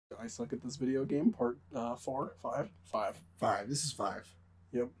I suck at this video game. Part 4, 5, 5. 5. This is 5.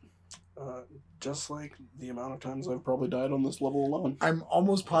 Yep. Just like the amount of times I've probably died on this level alone. I'm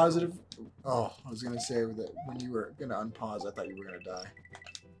almost positive. Oh, I was gonna say that when you were gonna unpause, I thought you were gonna die.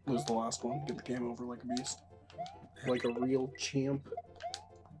 Lose the last one. Get the game over like a beast. Like a real champ.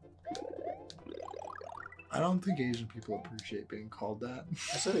 I don't think Asian people appreciate being called that.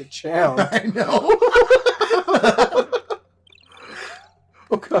 I said a champ. I know.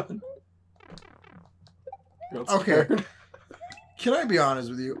 Oh god. Okay. Can I be honest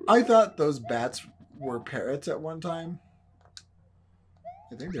with you? I thought those bats were parrots at one time.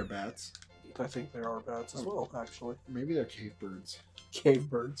 I think they're bats. I think there are bats as well, actually. Maybe they're cave birds. Cave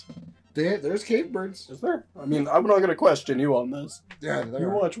birds. There's cave birds. Is there? I mean, I'm not going to question you on this. Yeah, you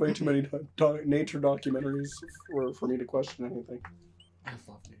watch way too many nature documentaries for me to question anything. I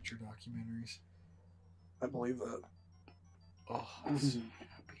love nature documentaries. I believe that. Oh, I'm so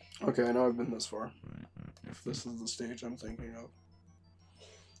happy. Okay, I know I've been this far. If this is the stage I'm thinking of.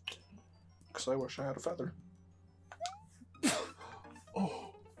 Because I wish I had a feather.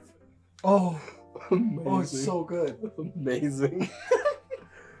 Oh. Oh. Amazing. Oh, it's so good. Amazing.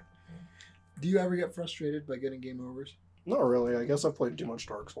 Do you ever get frustrated by getting game overs? Not really. I guess I've played too much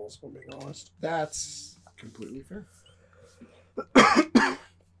Dark Souls, if I'm being honest. That's completely fair.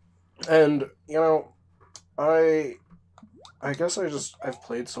 And, you know, I guess I've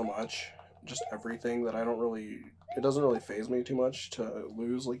played so much, just everything, that it doesn't really faze me too much to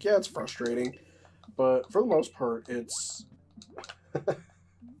lose. Like, yeah, it's frustrating, but for the most part, it's... for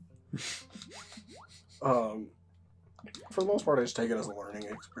the most part, I just take it as a learning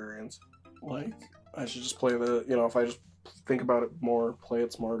experience. Like, I should just play if I just think about it more, play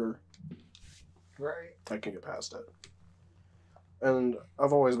it smarter, Right. I can get past it. And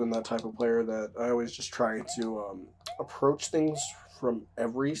I've always been that type of player that I always just try to approach things from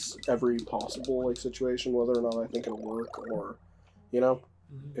every possible situation, whether or not I think it'll work, or,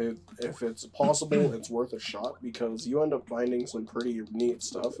 if it's possible, it's worth a shot, because you end up finding some pretty neat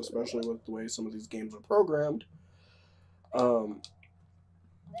stuff, especially with the way some of these games are programmed,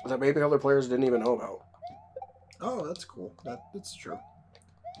 that maybe other players didn't even know about. Oh, that's cool. That's true.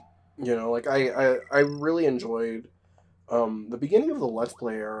 Like I really enjoyed the beginning of the Let's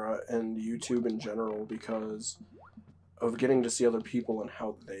Play era and YouTube in general, because of getting to see other people and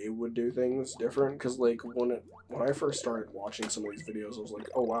how they would do things different. Because, like, when I first started watching some of these videos, I was like,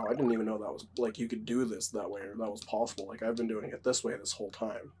 oh wow, I didn't even know that was, like, you could do this that way, or that was possible. Like, I've been doing it this way this whole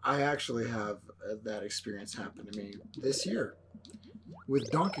time. I actually have that experience happen to me this year with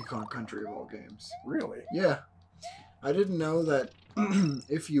Donkey Kong Country of all games. Really? Yeah. I didn't know that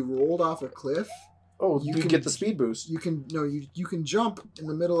if you rolled off a cliff... Oh, you can get the speed boost. You can jump in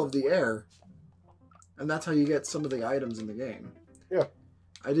the middle of the air, and that's how you get some of the items in the game. Yeah.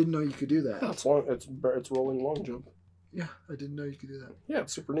 I didn't know you could do that. Yeah, it's rolling long jump. Yeah, I didn't know you could do that. Yeah,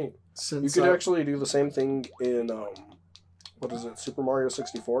 it's super neat. Since you could actually do the same thing in Super Mario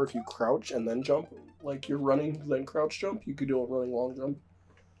 64. If you crouch and then jump, like you're running, then crouch jump, you could do a running long jump.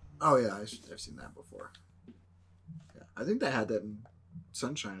 Oh yeah, I've seen that before. Yeah, I think they had that in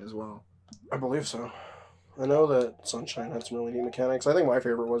Sunshine as well. I believe so. I know that Sunshine had some really neat mechanics. I think my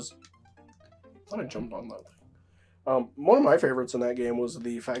favorite was... I thought I jumped on that thing. One of my favorites in that game was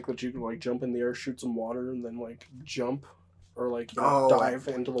the fact that you could, like, jump in the air, shoot some water, and then, like, jump, or, like, dive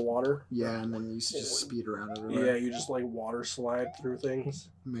into the water. Yeah, and then you just speed around everywhere. Yeah, you just, like, water slide through things.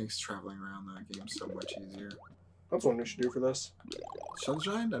 Makes traveling around that game so much easier. That's what we should do for this.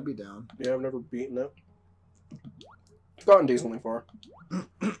 Sunshine? I'd be down. Yeah, I've never beaten it. Gotten decently far.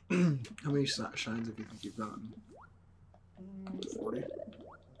 How many shines have you think you've gotten? 40.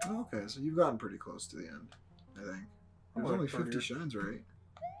 Oh, okay, so you've gotten pretty close to the end, I think. There's only 50 shines, right?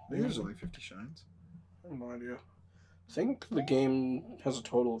 I think there's only 50 shines. I have no idea. I think the game has a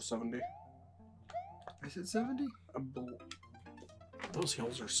total of 70. I said 70? Those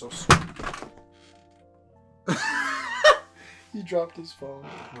hills are so sweet. He dropped his phone.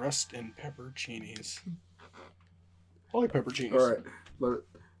 Rest in pepperoncinis. I like pepperoncinis. All right,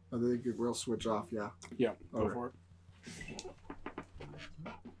 I think we'll switch off. Yeah. Yeah. Go for it.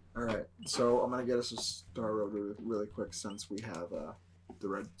 All right. So I'm gonna get us a Star Road really quick since we have the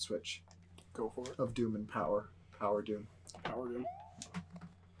red switch. Go for it. Of Doom and Power. Power Doom. Power Doom.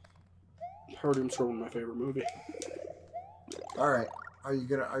 Power Doom's probably my favorite movie. All right. Are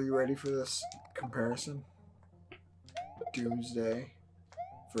you ready for this comparison? Doomsday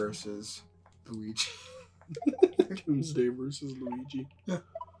versus Luigi. Doomsday versus Luigi. Yeah.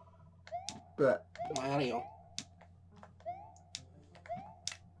 Bet. Mario.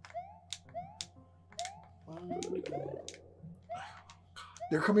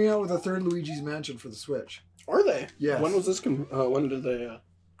 They're coming out with a third Luigi's Mansion for the Switch. Are they? Yes. When was this? When did they?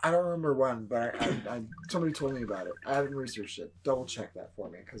 I don't remember when, but I somebody told me about it. I haven't researched it. Double check that for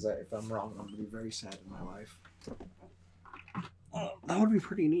me, because if I'm wrong, I'm going to be very sad in my life. That would be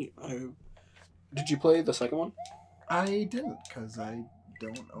pretty neat. Did you play the second one? I didn't, because I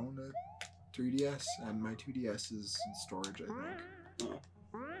don't own a 3DS, and my 2DS is in storage, I think. Oh.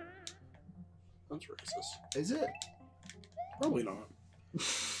 That's racist. Is it? Probably not.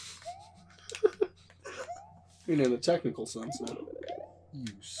 I mean, in a technical sense, no. You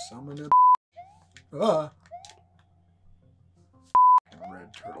summon a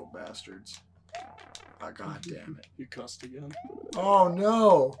red turtle bastards. Oh, god damn it. You cussed again. Oh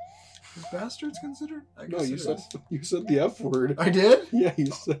no! Is bastards considered? I guess No, you said the F word. I did? Yeah, you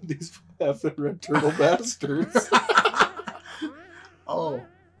said these effing red turtle bastards. Oh,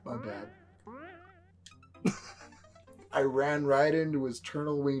 my bad. I ran right into his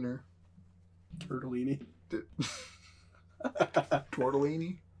turtle wiener. Turtellini.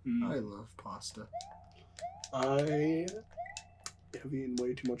 Tortellini? Mm. I love pasta. I have eaten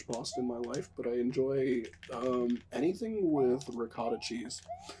way too much pasta in my life, but I enjoy anything with ricotta cheese.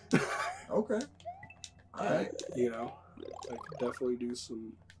 Okay. Alright. I could definitely do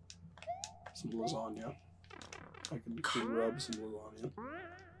some lasagna. I could rub some lasagna.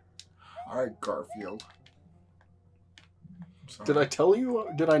 Alright, Garfield. Sorry. Did I tell you?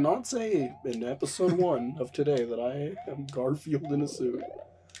 Did I not say in episode 1 of today that I am Garfield in a suit?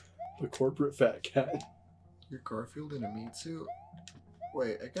 The corporate fat cat. You're Garfield in a meat suit?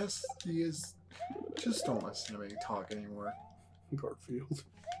 Wait, I guess he is... Just don't listen to me talk anymore. Garfield.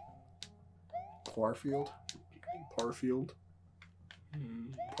 Quarfield? Parfield.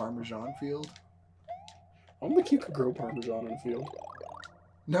 Parmesan field? I don't think you could grow Parmesan in a field.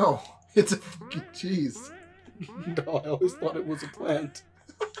 No, it's a fucking cheese. No, I always thought it was a plant.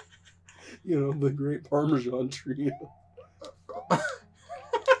 The great Parmesan tree.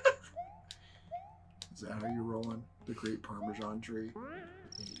 Is that how you're rolling? The great Parmesan tree? I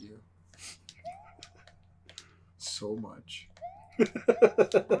hate you. So much. You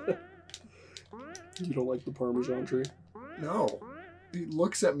don't like the Parmesan tree? No. He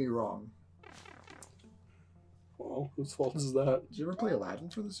looks at me wrong. Well, whose fault is that? Did you ever play Aladdin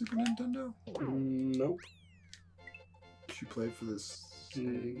for the Super Nintendo? Nope. Did you play it for this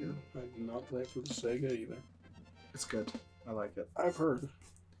Sega? I did not play it for the Sega either. It's good. I like it. I've heard.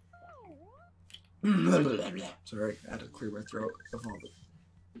 Sorry, I had to clear my throat of all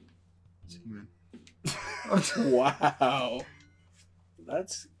the semen. Wow.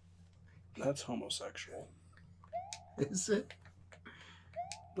 That's homosexual. Is it?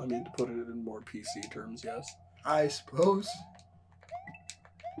 I mean, to put it in more PC terms, yes. I suppose.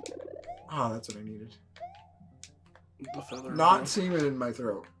 Ah, that's what I needed. The feather. Not semen in my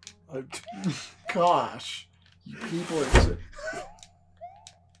throat. Gosh. You people are so...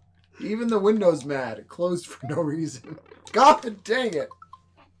 Even the window's mad. It closed for no reason. God dang it.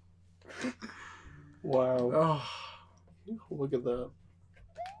 Wow. Oh. Look at that.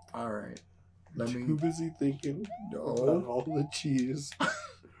 Alright. Too busy thinking about all the cheese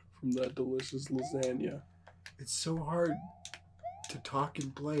from that delicious lasagna. It's so hard to talk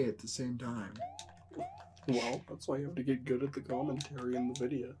and play at the same time. Well, that's why you have to get good at the commentary in the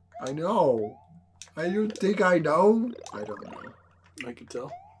video. I know. I don't think I know. I don't know. I can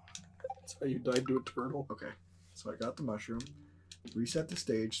tell. That's how you died to a turtle. Okay. So I got the mushroom. Reset the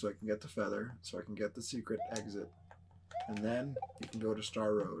stage so I can get the feather. So I can get the secret exit. And then you can go to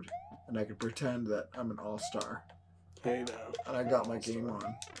Star Road. And I can pretend that I'm an all-star. Hey now. And I got my game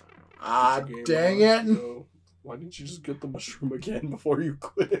on. Ah, dang on. it! So, why didn't you just get the mushroom again before you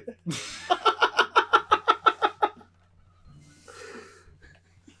quit?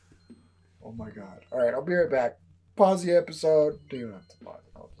 Oh my god. Alright, I'll be right back. Pause the episode. Do you have to pause?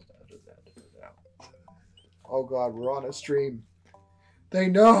 I'll just edit that out. Oh god, we're on a stream. They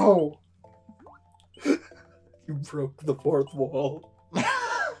know! You broke the fourth wall.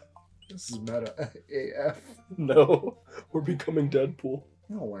 This is meta AF. No, we're becoming Deadpool.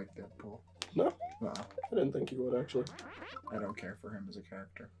 I don't like Deadpool. No? No, I didn't think you would, actually. I don't care for him as a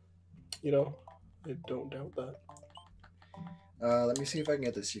character. I don't doubt that. Let me see if I can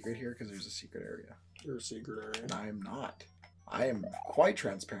get the secret here, because there's a secret area. You're a secret area. I am not. I am quite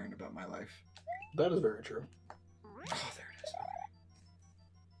transparent about my life. That is very true. Oh, there it is.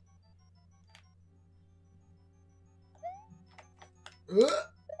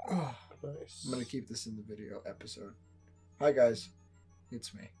 Nice. I'm going to keep this in the video episode. Hi, guys.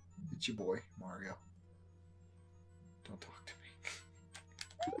 It's me. It's your boy, Mario. Don't talk to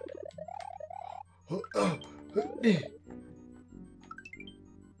me.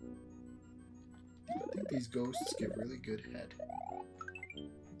 I think these ghosts give really good head.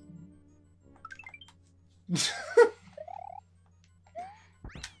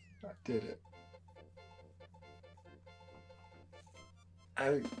 I did it.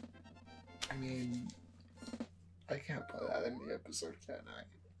 I mean, I can't put that in the episode, can I?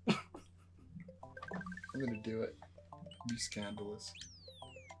 I'm gonna do it. Be scandalous.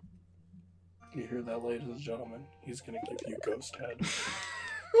 You hear that, ladies and gentlemen? He's gonna give you ghost head.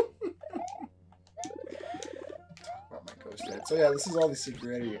 About my ghost head. So yeah, this is all the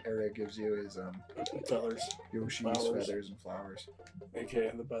secret area gives you is Feathers. Yoshi's, Flowers. feathers, and flowers.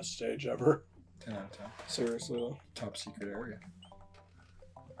 AKA the best stage ever. 10 out of 10. Seriously though. Top secret area.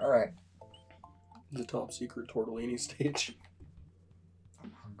 Alright. The top secret tortellini stage.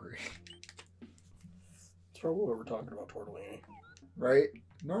 I'm hungry. It's probably why we're talking about tortellini. Right?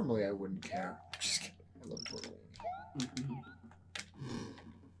 Normally I wouldn't care. Just kidding. I love tortellini.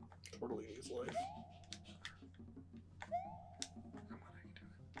 Tortellini's life. Come on, I can do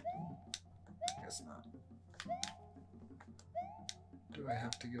it. I guess not. Do I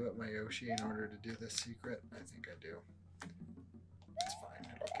have to give up my Yoshi in order to do this secret? I think I do. It's fine.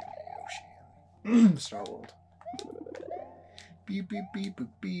 It'll give me Yoshi in Star World. Beep beep beep boop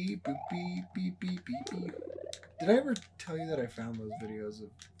beep boop beep beep beep beep beep. Did I ever tell you that I found those videos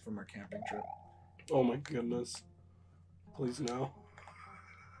from our camping trip? Oh my goodness. Please no.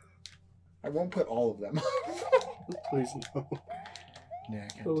 I won't put all of them. Please no. Yeah, I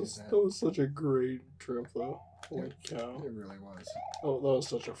can't That do was, that. that was such a great trip though. Holy cow. It really was. Oh, that was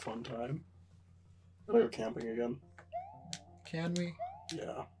such a fun time. Can I go camping again? Can we?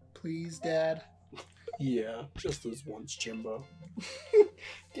 Yeah. Please, Dad? Yeah, just this once, Jimbo.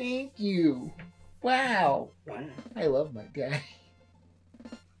 Thank you. Wow. Wow. I love my guy.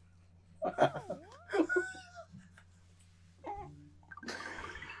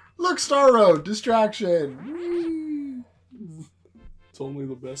 Look, Star Road! Distraction! It's only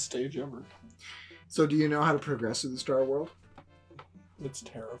the best stage ever. So do you know how to progress through the Star World? It's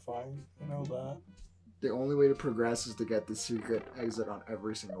terrifying. I know that. The only way to progress is to get the secret exit on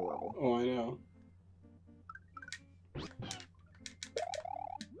every single level. Oh, I know.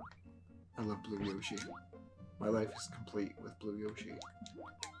 I love Blue Yoshi. My life is complete with Blue Yoshi.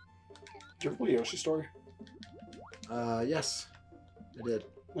 Did you ever play Yoshi Story? Yes. I did.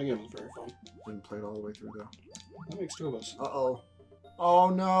 That game was very fun. Didn't play it all the way through though. That makes two of us. Uh-oh. Oh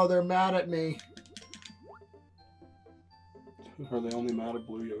no, they're mad at me. Are they only mad at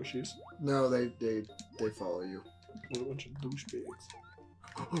blue Yoshis? No, they follow you. What a bunch of douchebags.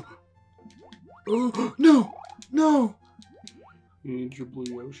 Oh no! No! You need your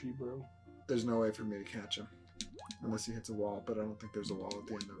blue Yoshi, bro. There's no way for me to catch him. Unless he hits a wall, but I don't think there's a wall at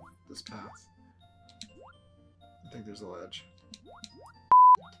the end of this path. I think there's a ledge.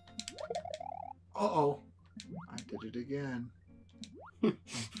 Uh-oh. I did it again.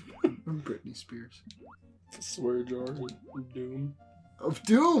 I'm Britney Spears. It's a swear jar of doom. Of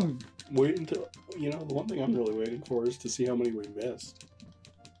doom! Wait until, the one thing I'm really waiting for is to see how many we missed.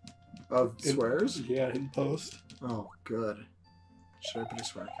 Of swears? Yeah, in post. Oh, good. Should I put a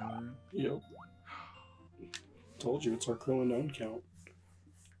swear counter in? Yep. Told you, it's our current known count.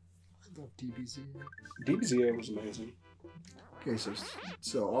 I love DBZ. DBZA was amazing. Okay,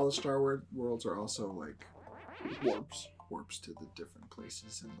 so all the Star Worlds are also like Warps. To the different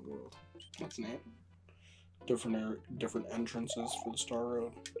places in the world. That's neat. Different entrances for the Star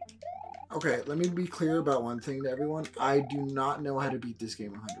Road. Okay, let me be clear about one thing to everyone. I do not know how to beat this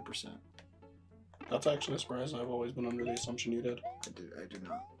game 100%. That's actually a surprise. I've always been under the assumption you did. I do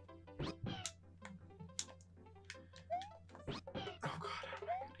not. Oh god, how am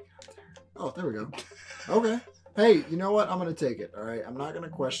I gonna get up there? Oh, there we go. Okay. Hey, you know what? I'm gonna take it, alright? I'm not gonna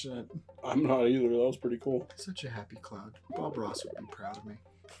question it. I'm not either. That was pretty cool. Such a happy cloud. Bob Ross would be proud of me.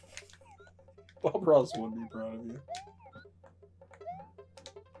 Bob Ross would be proud of you.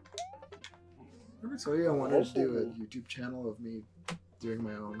 Ever tell you I wanted to do a YouTube channel of me doing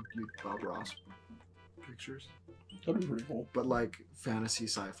my own Bob Ross pictures? That'd be pretty cool. But like fantasy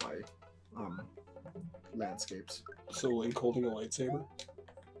sci-fi landscapes. So Link holding a lightsaber?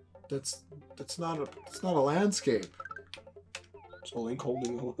 That's not a landscape. So Link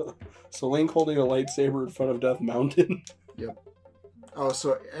holding a lightsaber in front of Death Mountain. Yep. Oh,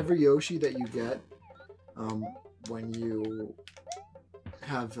 so every Yoshi that you get, when you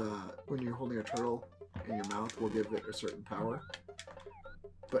have when you're holding a turtle in your mouth, will give it a certain power.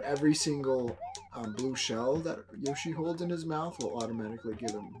 But every single blue shell that Yoshi holds in his mouth will automatically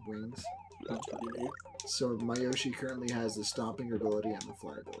give him wings. That's pretty neat. So my Yoshi currently has the stomping ability and the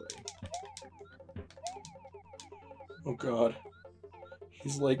fly ability. Oh god.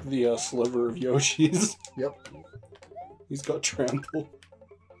 He's like the sliver of Yoshi's. Yep. He's got trample.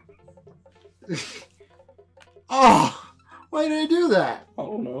 Oh! Why did I do that? I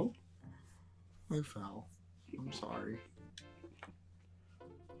don't know. I fell. I'm sorry.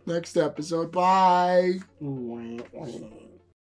 Next episode. Bye! Wah, wah.